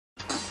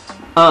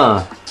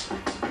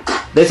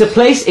There's a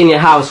place in your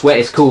house where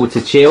it's cool to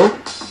chill,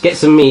 get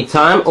some me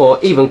time, or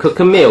even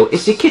cook a meal.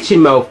 It's your kitchen,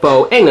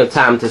 mofo, ain't no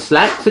time to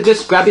slack. So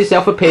just grab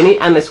yourself a penny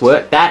and let's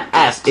work that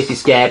ass. If you're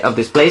scared of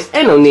this place,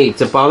 ain't no need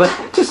to bother.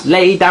 Just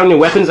lay down your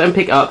weapons and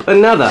pick up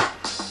another.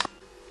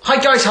 Hi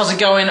guys, how's it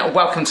going?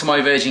 Welcome to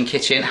my Virgin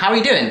Kitchen. How are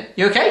you doing?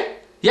 You okay?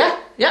 Yeah,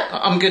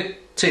 I'm good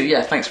too.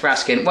 Yeah, thanks for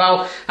asking.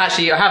 Well,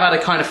 actually, I have had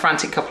a kind of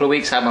frantic couple of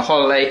weeks. I had my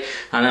holiday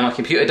and then my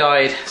computer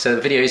died, so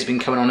the videos have been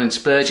coming on in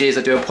splurges.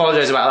 I do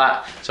apologise about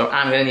that, so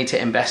I'm going to need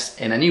to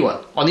invest in a new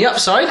one. On the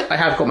upside, I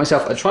have got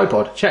myself a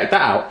tripod. Check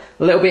that out.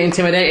 A little bit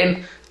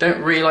intimidating.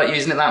 Don't really like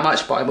using it that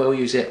much, but I will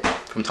use it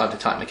from time to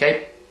time,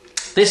 okay?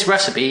 This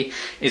recipe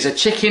is a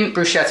chicken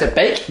bruschetta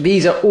bake.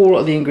 These are all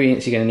of the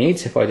ingredients you're going to need.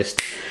 So if I just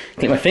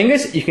click my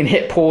fingers, you can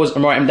hit pause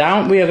and write them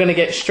down. We are going to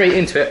get straight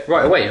into it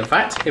right away, in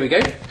fact. Here we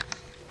go.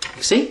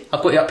 See,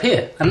 I've got it up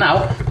here. And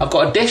now I've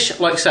got a dish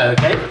like so,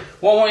 okay?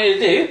 What I want you to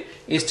do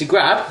is to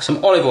grab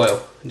some olive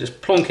oil and just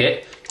plonk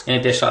it in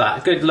a dish like that.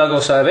 A good lug or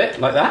so of it,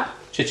 like that.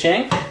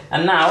 Cha-ching.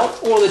 And now,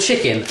 all the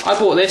chicken. I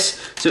bought this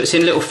so it's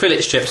in little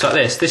fillet strips like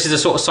this. This is the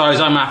sort of size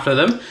I'm after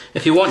them.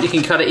 If you want, you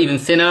can cut it even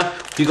thinner.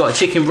 If you've got a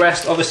chicken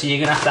breast, obviously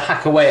you're gonna have to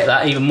hack away at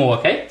that even more,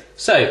 okay?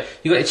 So,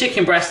 you've got your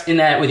chicken breast in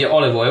there with your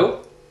olive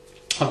oil.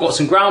 I've got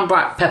some ground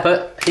black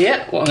pepper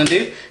here. What I'm gonna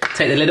do,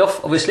 take the lid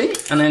off, obviously,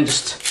 and then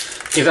just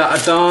give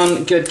that a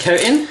darn good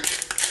coating,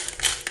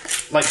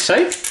 like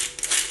so.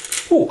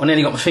 Oh, I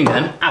nearly got my finger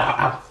then. Ow, ow,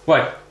 ow.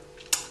 Right.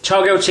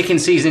 Char-grilled chicken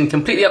seasoning,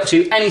 completely up to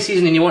you. Any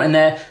seasoning you want in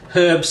there,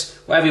 herbs,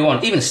 whatever you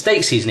want. Even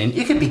steak seasoning.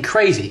 You could be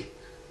crazy.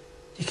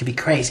 You could be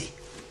crazy.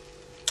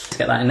 Let's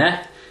get that in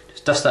there.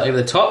 Just dust that over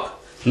the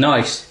top.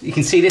 Nice. You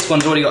can see this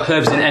one's already got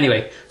herbs in it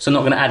anyway, so I'm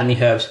not going to add any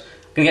herbs.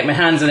 I'm going to get my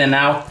hands in there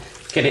now,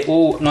 get it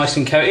all nice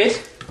and coated.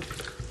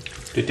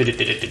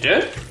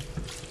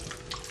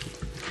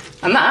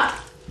 And that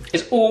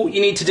is all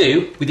you need to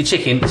do with your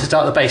chicken to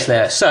start the base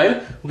layer.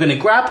 So, we're going to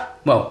grab,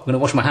 well, I'm going to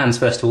wash my hands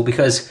first of all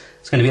because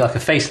it's going to be like a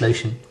face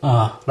lotion.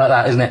 Ah, like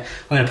that, isn't it?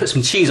 I'm going to put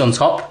some cheese on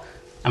top,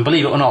 and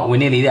believe it or not, we're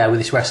nearly there with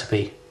this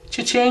recipe.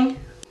 Cha-ching!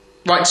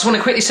 Right, just want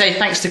to quickly say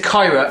thanks to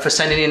Kyra for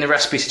sending in the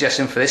recipe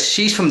suggestion for this.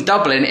 She's from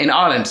Dublin in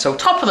Ireland, so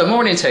top of the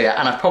morning to you.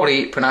 And I've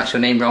probably pronounced your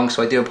name wrong,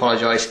 so I do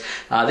apologise.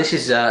 This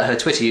is her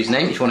Twitter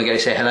username, if you want to go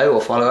say hello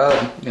or follow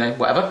her, you know,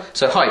 whatever.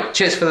 So hi,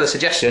 cheers for the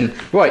suggestion.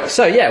 Right,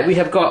 so yeah, we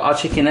have got our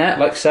chicken there,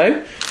 like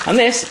so. And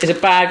this is a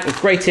bag of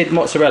grated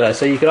mozzarella.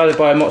 So you could either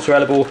buy a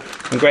mozzarella ball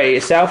and grate it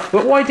yourself,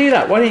 but why do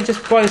that? Why don't you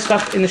just buy the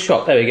stuff in the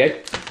shop? There we go.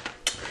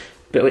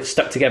 Bit of it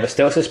stuck together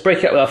still, so let's break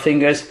it up with our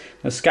fingers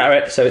and scatter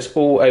it so it's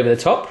all over the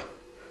top.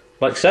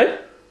 Like so,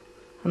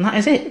 and that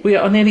is it. We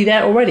are nearly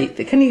there already.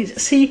 Can you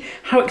see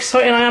how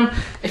exciting I am?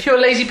 If you're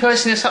a lazy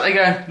person, you're sat there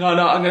going,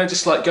 no, I'm gonna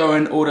just like go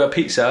and order a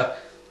pizza.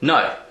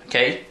 No,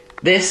 okay?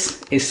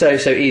 This is so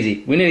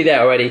easy. We're nearly there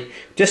already.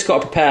 Just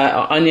gotta prepare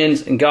our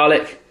onions and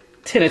garlic,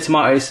 tin of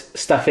tomatoes,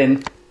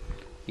 stuffing.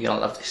 You're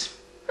gonna love this.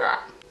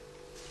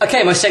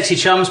 Okay, my sexy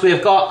chums, we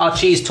have got our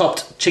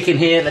cheese-topped chicken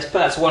here. Let's put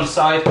that to one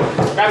side.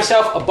 Grab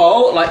yourself a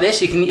bowl like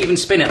this. You can even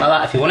spin it like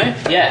that if you want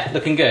to. Yeah,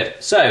 looking good.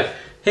 So,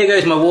 here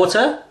goes my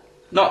water.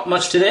 Not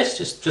much to this,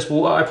 just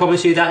water. I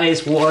promise you that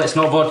is water, it's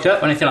not vodka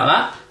or anything like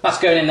that. That's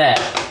going in there.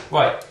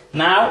 Right,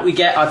 now we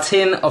get our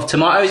tin of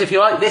tomatoes, if you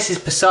like. This is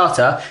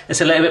passata,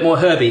 it's a little bit more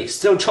herby.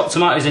 Still chopped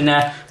tomatoes in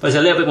there, but there's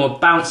a little bit more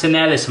bounce in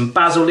there. There's some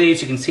basil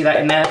leaves, you can see that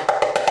in there.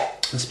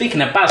 And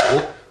speaking of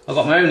basil, I've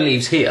got my own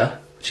leaves here,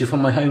 which are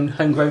from my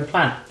homegrown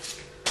plant.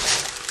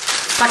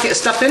 Packet of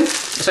stuffing,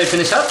 let's open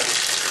this up.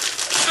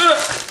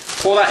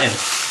 Pour that in.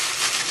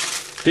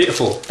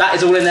 Beautiful. That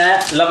is all in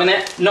there, loving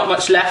it. Not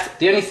much left.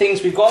 The only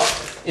things we've got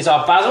is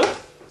our basil,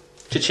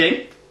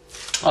 cha-ching,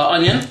 our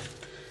onion,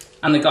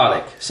 and the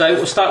garlic. So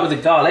we'll start with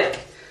the garlic.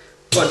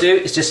 What I do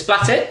is just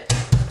splat it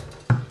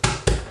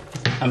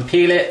and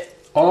peel it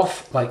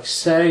off like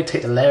so.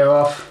 Take the layer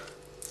off.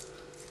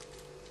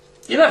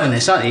 You're loving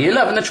this, aren't you? You're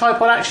loving the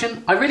tripod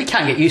action. I really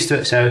can't get used to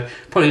it, so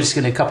probably just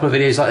going to do a couple of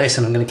videos like this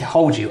and I'm going to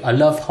hold you. I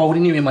love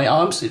holding you in my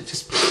arms. It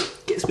just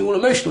gets me all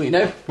emotional, you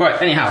know. Right,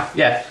 anyhow,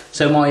 yeah.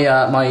 So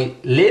my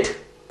lid,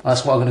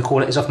 that's what I'm going to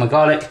call it, is off my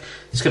garlic.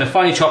 Just going to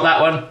finely chop that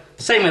one.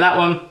 Same with that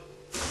one.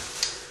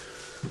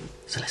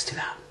 So let's do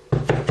that.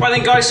 Right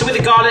then guys, so with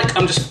the garlic,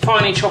 I'm just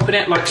finely chopping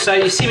it like so.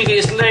 You see me do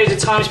this loads of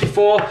times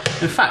before.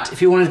 In fact,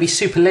 if you wanted to be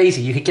super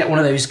lazy, you could get one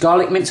of those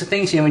garlic mincer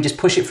things, you know, and just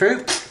push it through,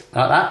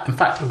 like that. In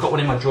fact, I've got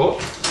one in my drawer.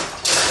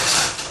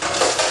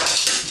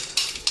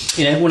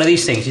 You know, one of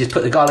these things, you just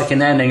put the garlic in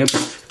there and then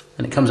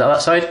and it comes out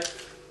that side.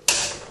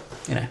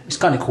 You know, it's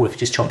kind of cool if you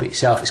just chop it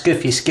yourself. It's good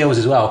for your skills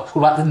as well. It's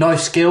all about the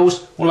knife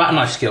skills. All about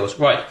knife skills.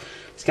 Right,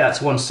 let's get that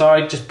to one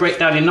side. Just break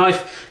down your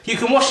knife. You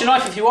can wash your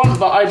knife if you want,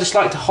 but I just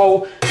like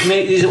to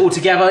make these all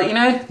together. You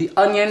know, the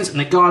onions and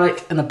the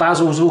garlic and the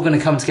basil is all going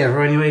to come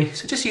together anyway.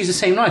 So just use the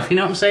same knife, you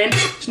know what I'm saying?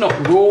 It's not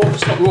raw,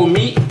 it's not raw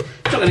meat.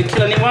 It's not going to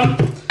kill anyone.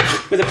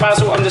 With the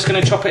basil, I'm just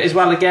going to chop it as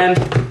well again.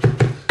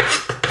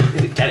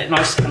 Get it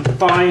nice and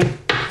fine.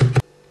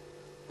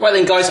 Right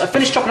then guys, I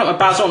finished chopping up my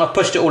basil and I've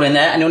pushed it all in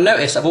there, and you'll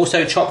notice I've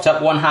also chopped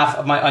up 1/2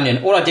 of my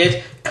onion. All I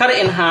did, cut it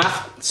in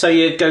half, so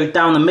you go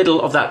down the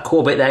middle of that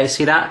core bit there, you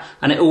see that?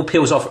 And it all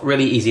peels off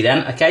really easy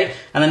then, okay?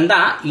 And then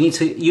that, you need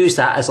to use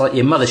that as like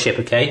your mothership,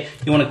 okay?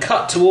 You want to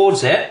cut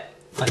towards it,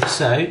 like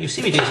so. You've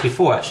seen me do this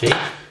before actually.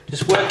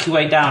 Just work your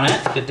way down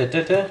it,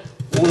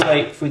 all the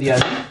way through the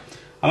onion.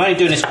 I'm only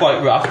doing this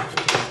quite rough,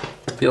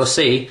 but you'll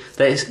see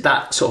that it's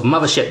that sort of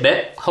mothership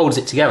bit holds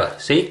it together,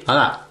 see? Like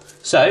that.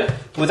 So,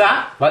 with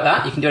that, like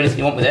that, you can do anything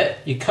you want with it.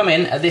 You come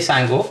in at this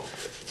angle,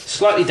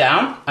 slightly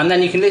down, and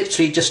then you can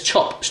literally just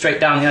chop straight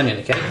down the onion,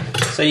 okay?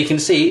 So you can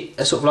see,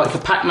 a sort of like a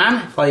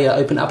Pac-Man, if I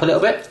open it up a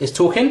little bit, is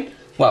talking.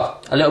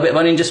 Well, a little bit of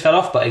onion just fell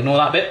off, but ignore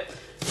that bit.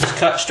 Just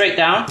cut straight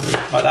down,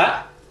 like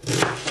that.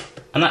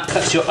 And that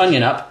cuts your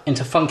onion up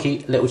into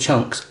funky little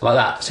chunks, like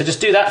that. So just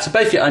do that to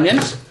both your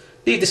onions.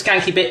 Leave the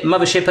skanky bit,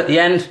 mothership at the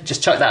end,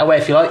 just chuck that away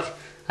if you like.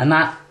 And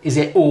that is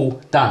it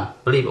all done.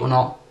 Believe it or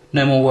not,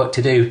 no more work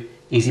to do.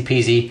 Easy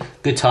peasy,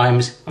 good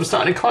times. I'm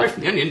starting to cry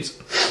from the onions.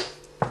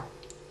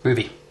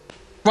 Ruby.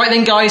 Right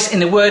then guys,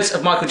 in the words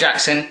of Michael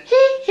Jackson,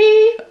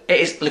 it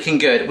is looking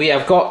good. We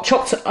have got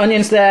chopped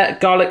onions there,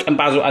 garlic and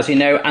basil as you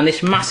know, and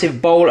this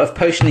massive bowl of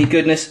potiony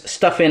goodness,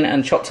 stuffing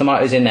and chopped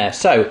tomatoes in there.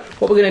 So,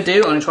 what we're going to do,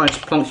 I'm going to try and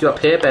plonk you up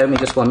here, bear with me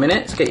just 1 minute,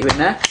 let's get you in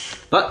there.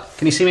 But,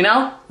 can you see me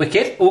now?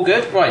 Wicked, all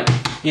good, right,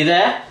 you're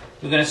there.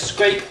 We're going to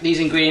scrape these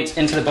ingredients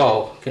into the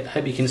bowl. I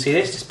hope you can see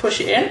this, just push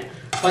it in,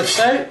 like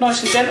so,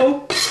 nice and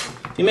gentle.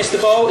 If you missed the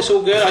bowl, it's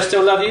all good, I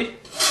still love you.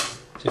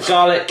 So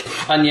garlic,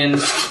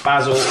 onions,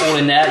 basil, all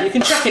in there. You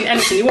can chuck in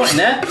anything you want in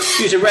there.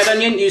 Use a red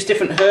onion, use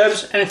different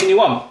herbs, anything you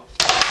want.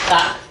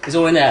 That is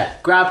all in there.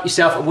 Grab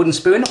yourself a wooden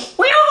spoon.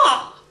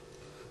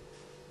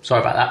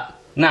 Sorry about that.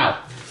 Now,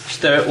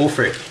 stir it all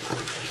through.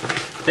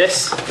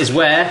 This is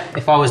where,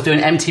 if I was doing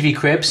MTV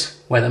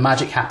Cribs, where the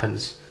magic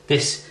happens.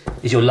 This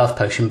is your love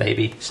potion,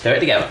 baby. Stir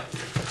it together.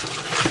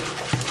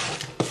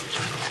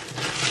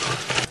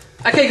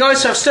 Okay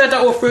guys, so I've stirred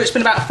that all through. It's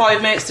been about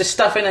 5 minutes. The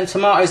stuffing and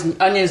tomatoes and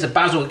onions, the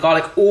basil and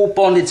garlic all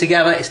bonded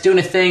together. It's doing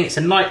a thing. It's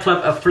a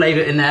nightclub of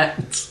flavour in there.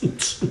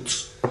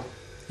 It's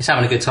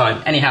having a good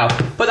time. Anyhow,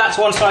 put that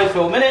to one side for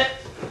a minute.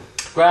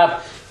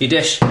 Grab your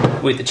dish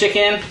with the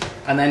chicken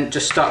and then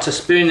just start to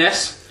spoon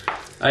this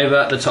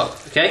over the top.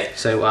 Okay,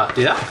 so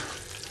do that.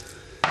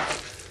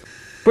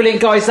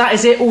 Brilliant guys, that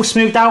is it all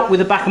smoothed out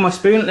with the back of my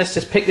spoon. Let's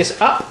just pick this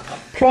up.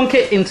 Plonk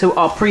it into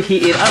our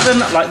preheated oven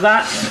like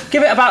that.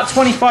 Give it about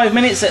 25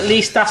 minutes at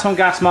least. That's on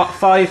gas mark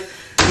 5.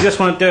 You just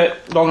want to do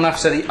it long enough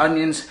so the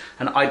onions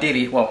and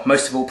ideally, well,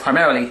 most of all,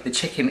 primarily, the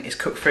chicken is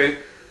cooked through.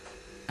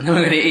 And then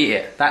we're going to eat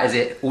it. That is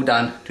it. All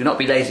done. Do not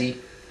be lazy.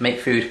 Make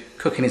food.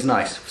 Cooking is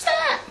nice. What's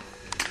that?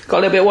 Got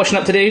a little bit of washing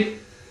up to do.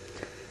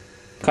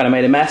 Kind of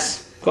made a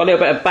mess. Got a little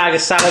bit of bag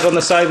of salad on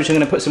the side, which I'm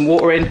going to put some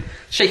water in.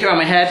 Shake it around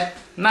my head.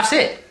 And that's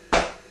it.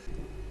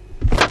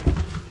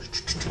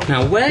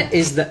 Now, where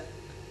is the...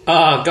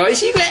 Ah,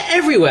 guys, you get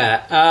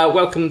everywhere.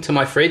 Welcome to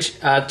my fridge.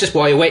 Just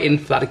while you're waiting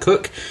for that to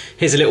cook,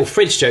 here's a little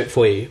fridge joke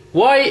for you.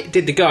 Why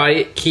did the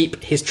guy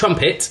keep his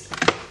trumpet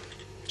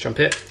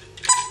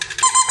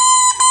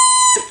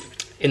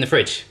in the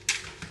fridge?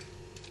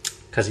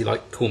 Because he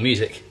liked cool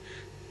music.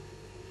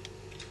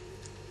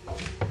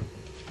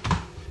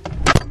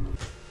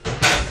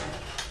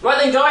 Right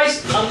then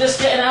guys, I'm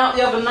just getting it out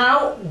the oven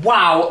now.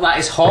 Wow, that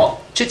is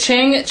hot.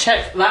 Cha-ching,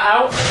 check that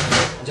out.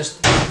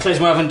 Just close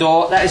my oven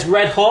door. That is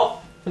red hot.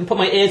 I'm going to put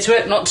my ear to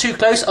it, not too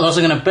close, otherwise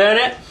I'm going to burn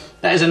it.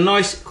 That is a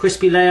nice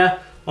crispy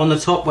layer on the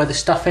top where the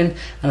stuffing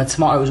and the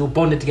tomato is all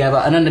bonded together,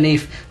 and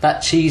underneath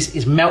that cheese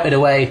is melted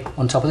away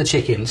on top of the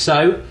chicken.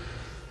 So,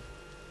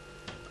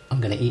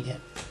 I'm going to eat it.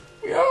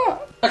 Yeah.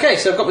 Okay,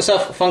 so I've got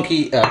myself a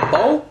funky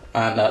bowl,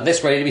 and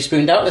this ready to be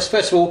spooned out. Let's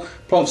first of all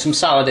plonk some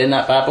salad in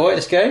that bad boy.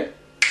 Let's go.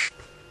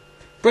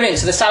 Brilliant,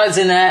 so the salad's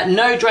in there,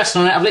 no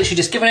dressing on it. I've literally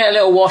just given it a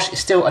little wash. It's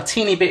still a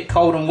teeny bit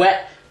cold and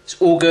wet. It's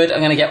all good. I'm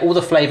going to get all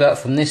the flavour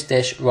from this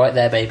dish right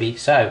there, baby.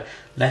 So,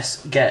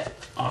 let's get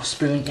our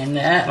spoon in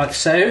there, like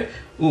so.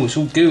 Ooh, it's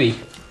all gooey.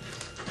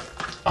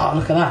 Oh,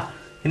 look at that.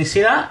 Can you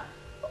see that?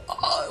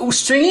 Oh, all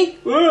stringy.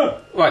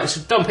 Right, let's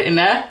dump it in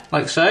there,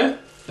 like so.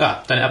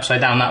 Ah, done it upside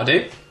down, that'll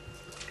do.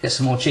 Get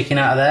some more chicken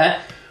out of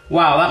there.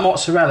 Wow, that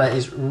mozzarella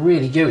is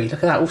really gooey.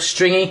 Look at that, all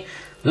stringy.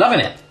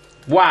 Loving it.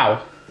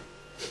 Wow.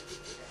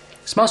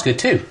 Smells good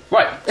too.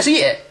 Right, let's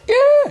eat it.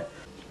 Yeah.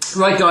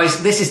 Right,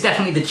 guys, this is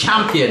definitely the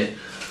champion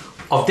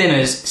of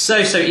dinners. So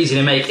easy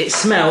to make. It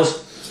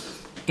smells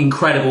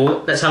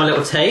incredible. Let's have a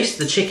little taste.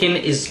 The chicken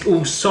is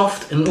all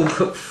soft and all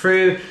cooked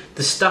through.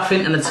 The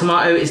stuffing and the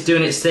tomato is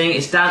doing its thing.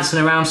 It's dancing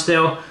around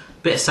still.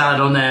 Bit of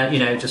salad on there, you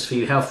know, just for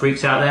you health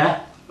freaks out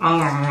there.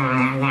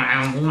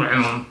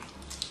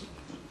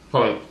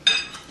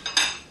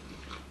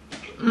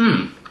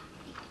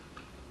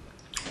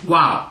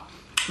 Wow.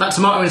 That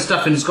tomato and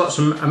stuffing has got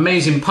some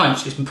amazing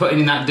punch. It's been put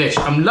in that dish.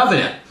 I'm loving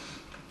it.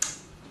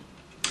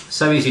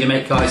 So easy to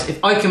make, guys.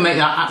 If I can make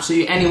that,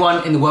 absolutely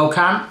anyone in the world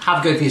can.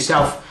 Have a go for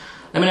yourself.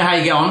 Let me know how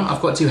you get on.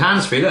 I've got 2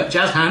 hands for you. Look,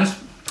 jazz hands.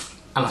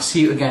 And I'll see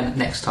you again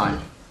next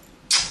time.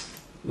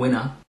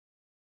 Winner.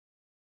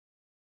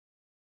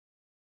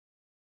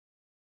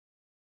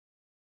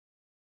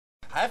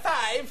 High five!